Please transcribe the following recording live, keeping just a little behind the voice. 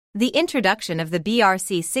The introduction of the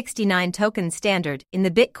BRC-69 token standard in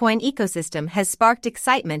the Bitcoin ecosystem has sparked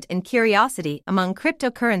excitement and curiosity among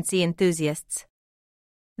cryptocurrency enthusiasts.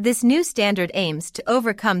 This new standard aims to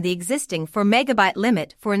overcome the existing 4 megabyte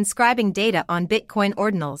limit for inscribing data on Bitcoin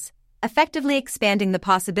Ordinals, effectively expanding the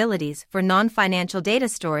possibilities for non-financial data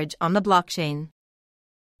storage on the blockchain.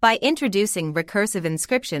 By introducing recursive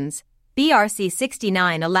inscriptions,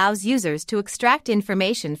 BRC-69 allows users to extract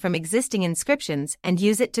information from existing inscriptions and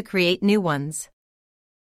use it to create new ones.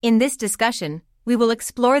 In this discussion, we will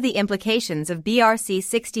explore the implications of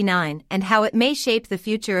BRC-69 and how it may shape the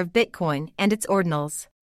future of Bitcoin and its ordinals.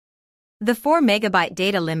 The 4 megabyte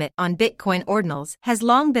data limit on Bitcoin ordinals has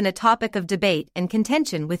long been a topic of debate and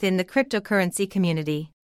contention within the cryptocurrency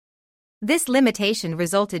community. This limitation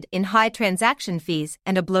resulted in high transaction fees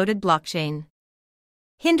and a bloated blockchain,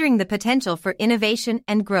 hindering the potential for innovation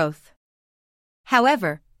and growth.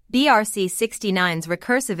 However, BRC-69's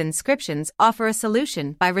recursive inscriptions offer a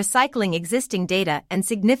solution by recycling existing data and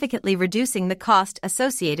significantly reducing the cost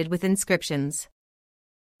associated with inscriptions.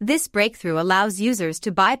 This breakthrough allows users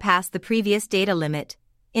to bypass the previous data limit,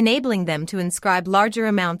 enabling them to inscribe larger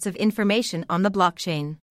amounts of information on the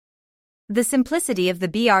blockchain. The simplicity of the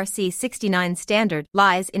BRC-69 standard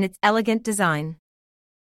lies in its elegant design.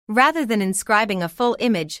 Rather than inscribing a full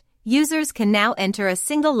image, users can now enter a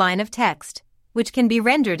single line of text, which can be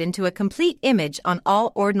rendered into a complete image on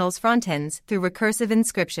all Ordinals frontends through recursive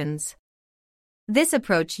inscriptions. This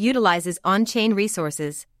approach utilizes on-chain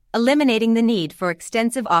resources, eliminating the need for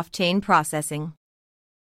extensive off-chain processing.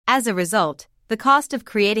 As a result, the cost of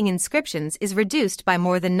creating inscriptions is reduced by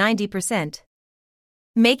more than 90%,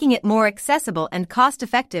 making it more accessible and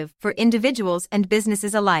cost-effective for individuals and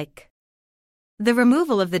businesses alike. The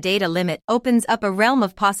removal of the data limit opens up a realm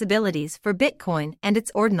of possibilities for Bitcoin and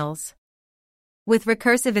its ordinals. With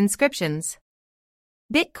recursive inscriptions,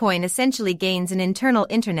 Bitcoin essentially gains an internal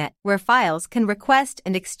internet where files can request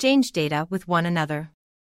and exchange data with one another.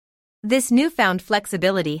 This newfound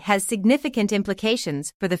flexibility has significant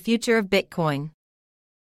implications for the future of Bitcoin,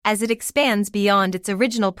 as it expands beyond its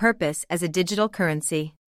original purpose as a digital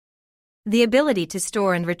currency. The ability to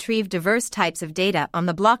store and retrieve diverse types of data on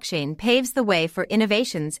the blockchain paves the way for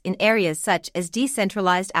innovations in areas such as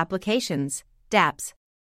decentralized applications, dApps,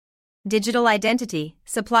 digital identity,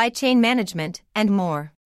 supply chain management, and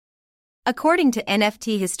more. According to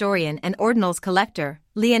NFT historian and Ordinals collector,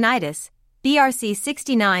 Leonidas,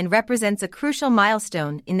 BRC-69 represents a crucial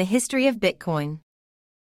milestone in the history of Bitcoin.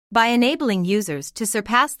 By enabling users to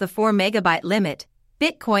surpass the 4 megabyte limit,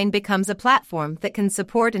 Bitcoin becomes a platform that can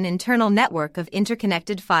support an internal network of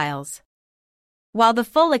interconnected files. While the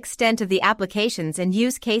full extent of the applications and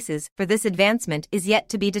use cases for this advancement is yet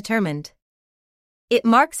to be determined, it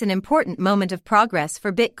marks an important moment of progress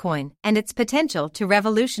for Bitcoin and its potential to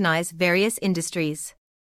revolutionize various industries.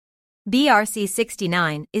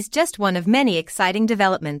 BRC-69 is just one of many exciting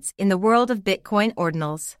developments in the world of Bitcoin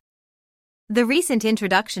ordinals. The recent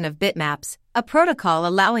introduction of bitmaps, a protocol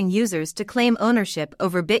allowing users to claim ownership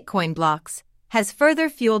over Bitcoin blocks, has further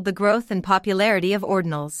fueled the growth and popularity of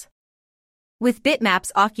ordinals. With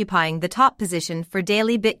bitmaps occupying the top position for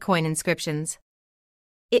daily Bitcoin inscriptions,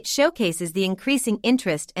 it showcases the increasing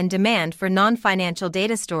interest and demand for non-financial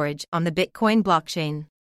data storage on the Bitcoin blockchain.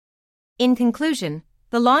 In conclusion,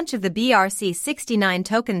 the launch of the BRC-69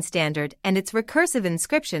 token standard and its recursive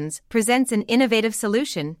inscriptions presents an innovative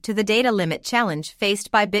solution to the data limit challenge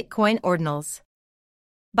faced by Bitcoin ordinals.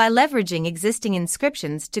 By leveraging existing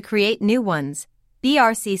inscriptions to create new ones,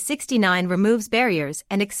 BRC-69 removes barriers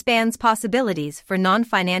and expands possibilities for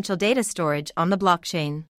non-financial data storage on the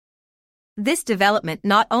blockchain. This development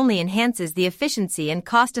not only enhances the efficiency and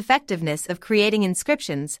cost-effectiveness of creating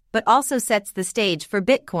inscriptions, but also sets the stage for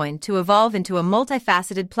Bitcoin to evolve into a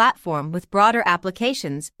multifaceted platform with broader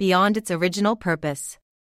applications beyond its original purpose.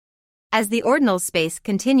 As the ordinal space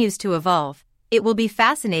continues to evolve, it will be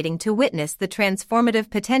fascinating to witness the transformative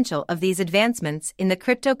potential of these advancements in the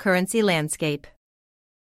cryptocurrency landscape.